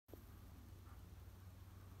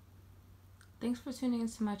Thanks for tuning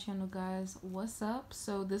into my channel, guys. What's up?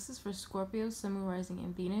 So this is for Scorpio, Sun, Moon, Rising,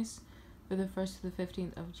 and Venus for the 1st to the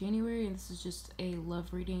 15th of January, and this is just a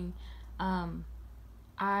love reading.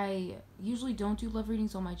 I usually don't do love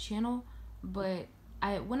readings on my channel, but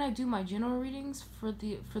when I do my general readings for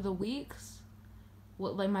the weeks,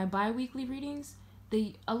 like my bi-weekly readings,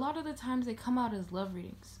 a lot of the times they come out as love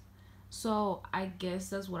readings. So I guess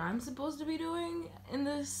that's what I'm supposed to be doing in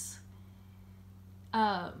this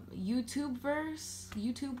YouTube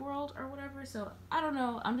world or whatever. So I don't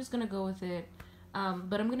know, I'm just gonna go with it.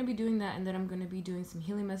 But I'm gonna be doing that, and then I'm gonna be doing some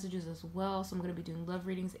healing messages as well. So I'm gonna be doing love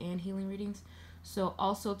readings and healing readings. So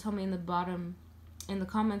also tell me in the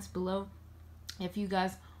comments below if you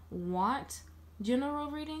guys want general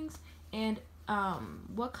readings, and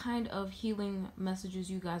what kind of healing messages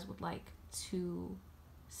you guys would like to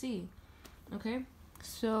see. Okay,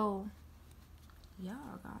 so yeah,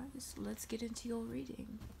 guys, let's get into your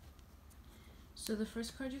reading. So the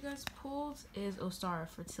first card you guys pulled is Ostara,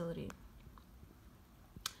 Fertility.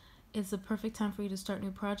 It's the perfect time for you to start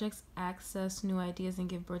new projects, access new ideas, and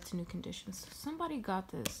give birth to new conditions. Somebody got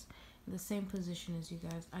this in the same position as you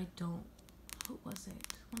guys. I don't. Who was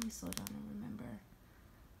it? Let me slow down and remember.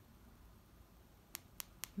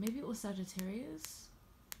 Maybe it was Sagittarius?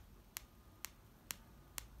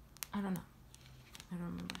 I don't know. I don't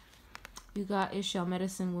remember. You got Ishel,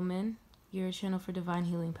 Medicine Woman. You're a channel for divine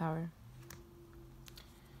healing power.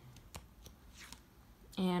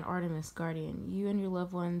 And Artemis, Guardian. You and your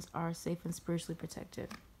loved ones are safe and spiritually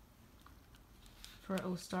protected. For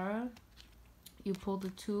Ostara, you pulled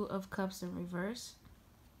the Two of Cups in reverse.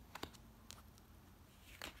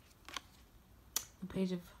 The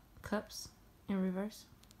Page of Cups in reverse.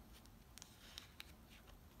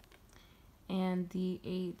 And the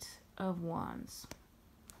Eight of Wands.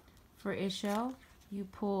 For Ishel, you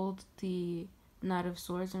pulled the Knight of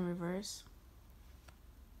Swords in reverse.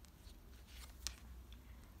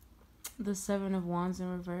 The Seven of Wands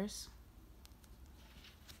in reverse.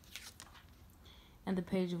 And the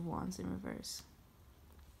Page of Wands in reverse.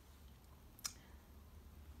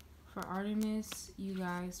 For Artemis, you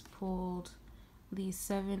guys pulled the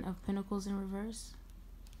Seven of Pentacles in reverse.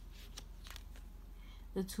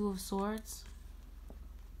 The Two of Swords.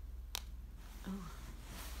 Oh.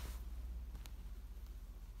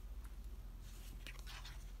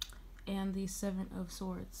 And the Seven of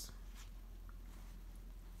Swords.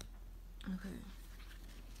 Okay.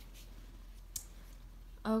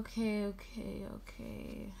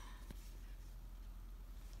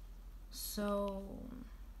 So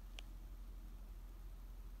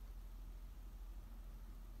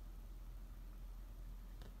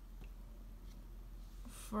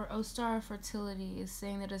for Ostara, Fertility is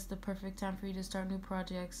saying that it's the perfect time for you to start new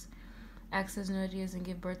projects, access new ideas, and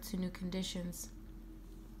give birth to new conditions.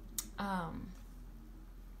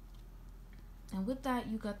 And with that,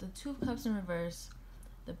 you got the Two of Cups in reverse,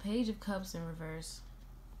 the Page of Cups in reverse,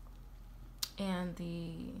 and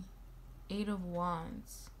the Eight of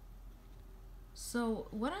Wands. So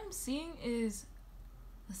what I'm seeing is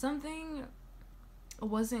something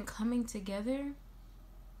wasn't coming together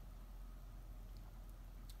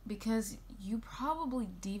because you probably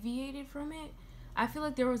deviated from it. I feel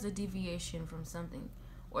like there was a deviation from something,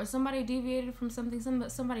 or somebody deviated from something.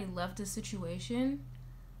 Somebody left a situation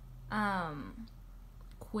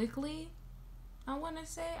quickly, I want to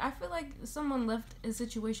say. I feel like someone left a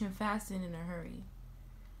situation fast and in a hurry.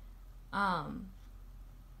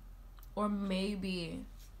 Or maybe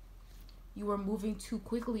you were moving too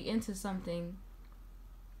quickly into something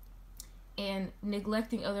and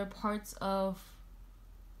neglecting other parts of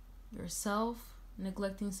yourself,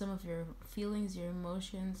 neglecting some of your feelings, your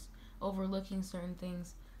emotions, overlooking certain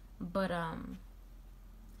things. But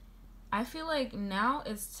I feel like now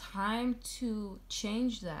it's time to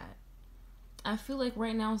change that. I feel like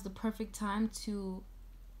right now is the perfect time to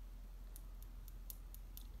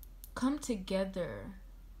come together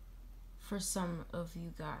for some of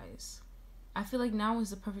you guys. I feel like now is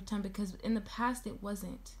the perfect time, because in the past it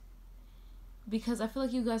wasn't. Because I feel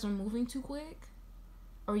like you guys were moving too quick,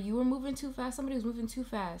 or you were moving too fast. Somebody was moving too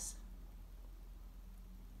fast.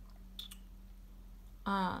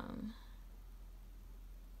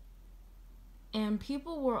 And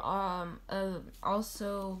people were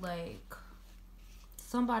also like,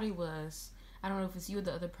 somebody was, I don't know if it's you or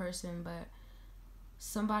the other person, but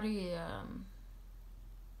somebody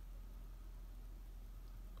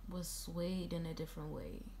was swayed in a different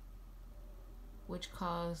way, which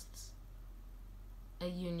caused a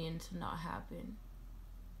union to not happen.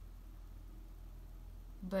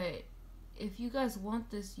 But if you guys want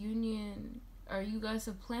this union, or you guys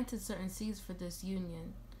have planted certain seeds for this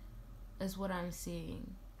union, is what I'm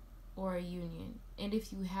seeing, or a union. And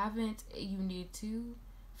if you haven't, you need to,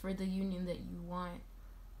 for the union that you want,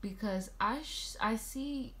 because I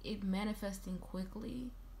see it manifesting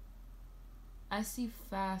quickly. I see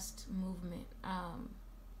fast movement.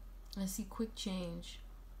 I see quick change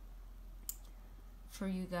for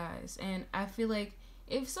you guys. And I feel like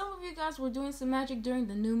if some of you guys were doing some magic during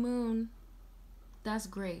the new moon, that's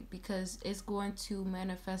great, because it's going to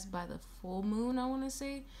manifest by the full moon, I want to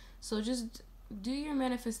say. So just do your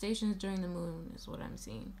manifestations during the moon is what I'm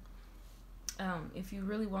seeing. If you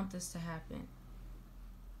really want this to happen,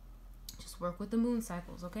 just work with the moon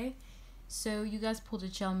cycles, okay? So you guys pulled a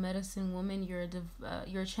child medicine woman. You're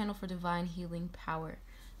a channel for divine healing power.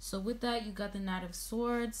 So with that, you got the Knight of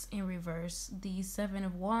Swords in reverse, the Seven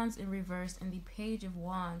of Wands in reverse, and the Page of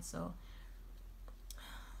Wands. So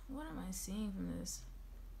what am I seeing from this?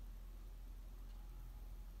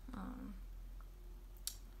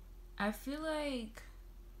 I feel like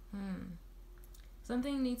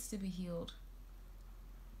something needs to be healed.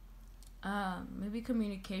 Maybe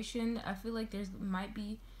communication. I feel like there's might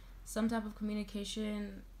be some type of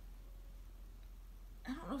communication.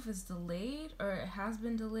 I don't know if it's delayed or it has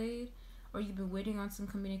been delayed, or you've been waiting on some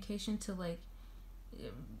communication to like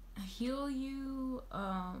heal you,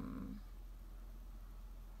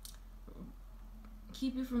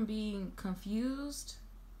 keep you from being confused,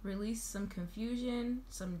 release some confusion,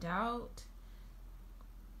 some doubt.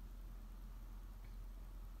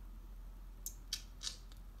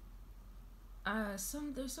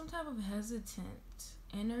 There's some type of hesitant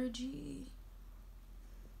energy.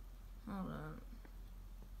 Hold on.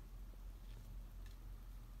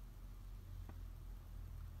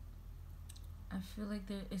 I feel like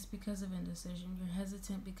it's because of indecision. You're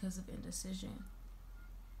hesitant because of indecision.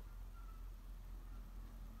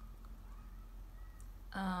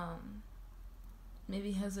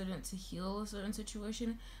 Maybe hesitant to heal a certain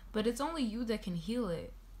situation, but it's only you that can heal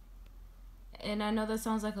it. And I know that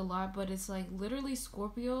sounds like a lot, but it's like literally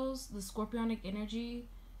Scorpios, the scorpionic energy,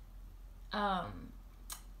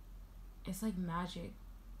 it's like magic.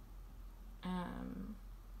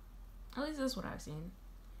 At least that's what I've seen,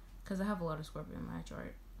 because I have a lot of Scorpio in my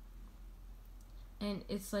chart. And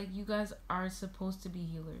it's like you guys are supposed to be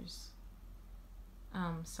healers,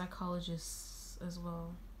 psychologists as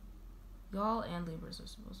well. Y'all and Libras are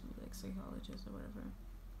supposed to be like psychologists or whatever.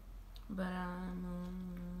 But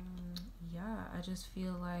yeah, I just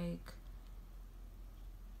feel like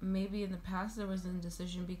maybe in the past there was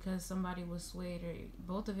indecision because somebody was swayed, or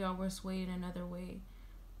both of y'all were swayed another way.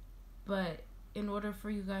 But in order for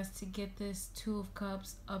you guys to get this Two of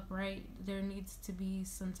Cups upright, there needs to be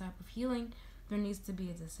some type of healing. There needs to be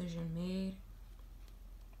a decision made.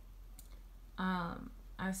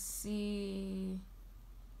 I see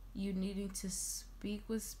you needing to speak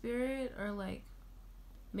with spirit, or like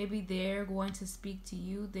maybe they're going to speak to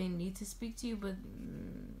you. They need to speak to you, but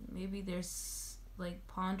maybe they're like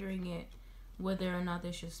pondering it whether or not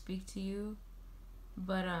they should speak to you.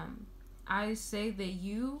 But I say that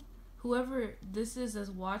you, whoever this is that's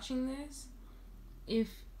watching this, if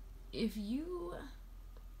you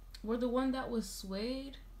were the one that was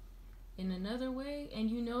swayed in another way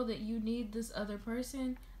and you know that you need this other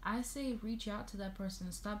person, I say reach out to that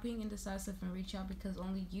person. Stop being indecisive and reach out, because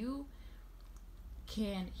only you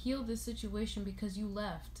can heal this situation, because you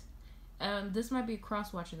left. This might be a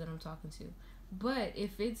cross watcher that I'm talking to, but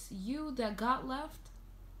if it's you that got left,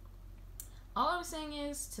 all I'm saying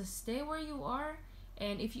is to stay where you are.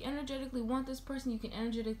 And if you energetically want this person, you can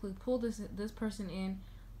energetically pull this person in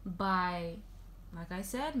by, like I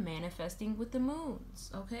said, manifesting with the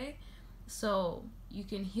moons, okay? So you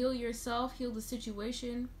can heal yourself, heal the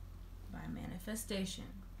situation by manifestation.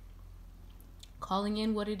 Calling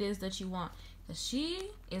in what it is that you want. Because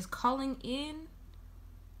she is calling in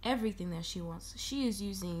everything that she wants. She is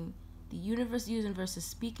using the universe. The universe is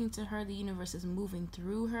speaking to her. The universe is moving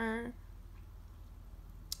through her.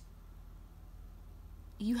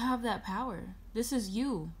 You have that power. This is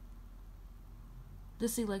you.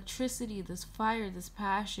 This electricity, this fire, this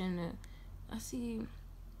passion. I see.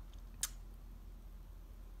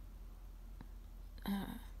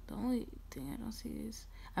 The only thing I don't see is,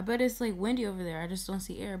 I bet it's like windy over there. I just don't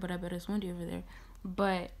see air, but I bet it's windy over there.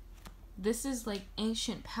 But this is like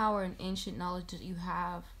ancient power and ancient knowledge that you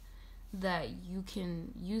have, that you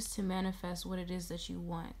can use to manifest what it is that you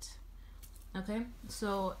want. Okay,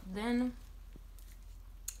 so then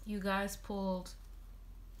you guys pulled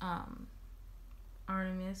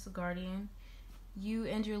Artemis, the Guardian. You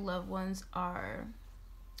and your loved ones are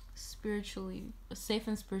spiritually safe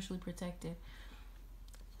and spiritually protected.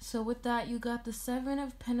 So with that, you got the Seven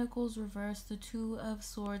of Pentacles reversed, the Two of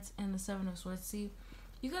Swords, and the Seven of Swords. See,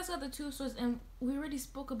 you guys got the Two of Swords, and we already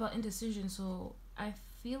spoke about indecision, so I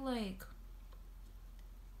feel like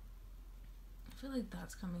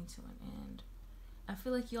that's coming to an end. I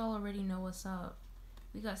feel like y'all already know what's up.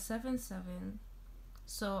 We got 7-7.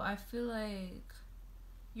 So I feel like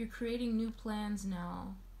you're creating new plans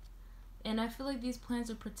now. And I feel like these plans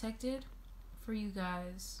are protected for you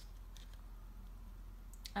guys.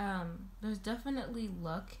 There's definitely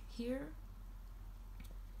luck here.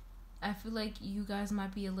 I feel like you guys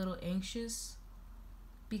might be a little anxious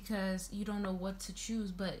because you don't know what to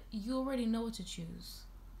choose, but you already know what to choose.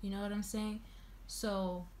 You know what I'm saying?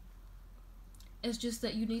 So it's just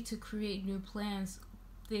that you need to create new plans,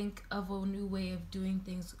 think of a new way of doing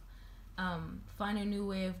things, find a new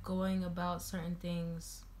way of going about certain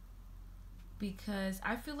things, because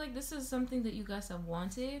I feel like this is something that you guys have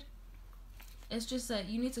wanted. It's just that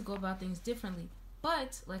you need to go about things differently.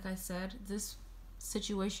 But like I said, this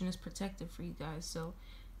situation is protected for you guys. So,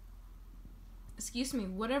 excuse me,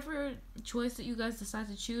 whatever choice that you guys decide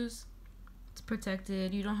to choose, it's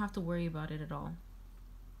protected. You don't have to worry about it at all.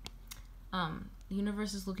 The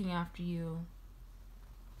universe is looking after you.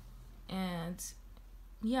 And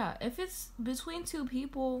yeah, if it's between two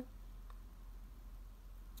people,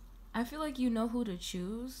 I feel like you know who to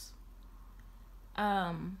choose.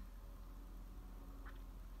 But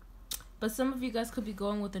some of you guys could be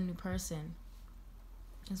going with a new person.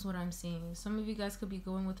 Is what I'm seeing. Some of you guys could be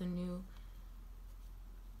going with a new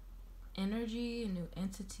energy, a new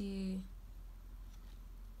entity.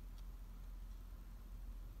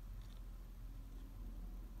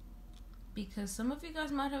 Because some of you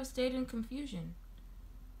guys might have stayed in confusion.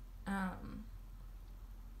 I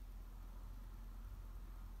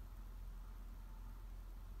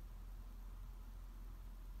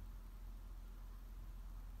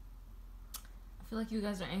feel like you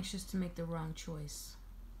guys are anxious to make the wrong choice.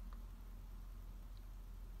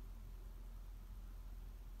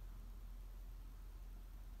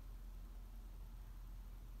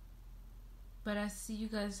 But I see you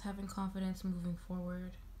guys having confidence moving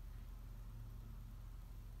forward.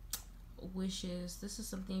 Wishes. This is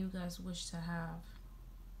something you guys wish to have.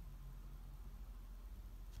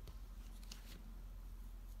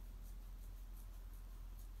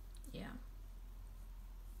 Yeah.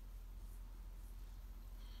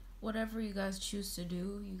 Whatever you guys choose to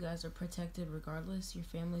do, you guys are protected regardless. Your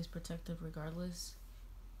family's protected regardless.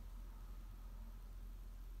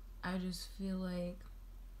 I just feel like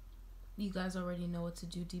you guys already know what to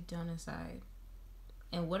do deep down inside.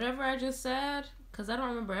 And whatever I just said, because I don't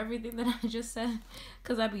remember everything that I just said,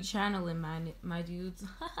 because I be channeling my dudes.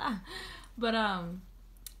 But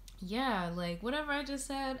yeah, like whatever I just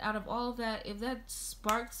said, out of all of that, if that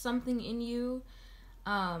sparked something in you,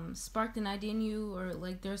 sparked an idea in you, or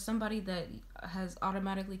like there's somebody that has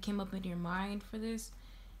automatically came up in your mind for this,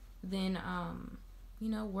 then you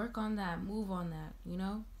know, work on that, move on that, you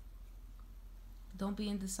know. Don't be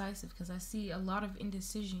indecisive, because I see a lot of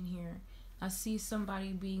indecision here. I see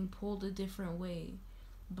somebody being pulled a different way,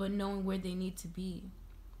 but knowing where they need to be,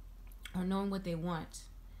 or knowing what they want.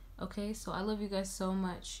 Okay, so I love you guys so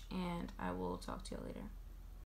much, and I will talk to you later.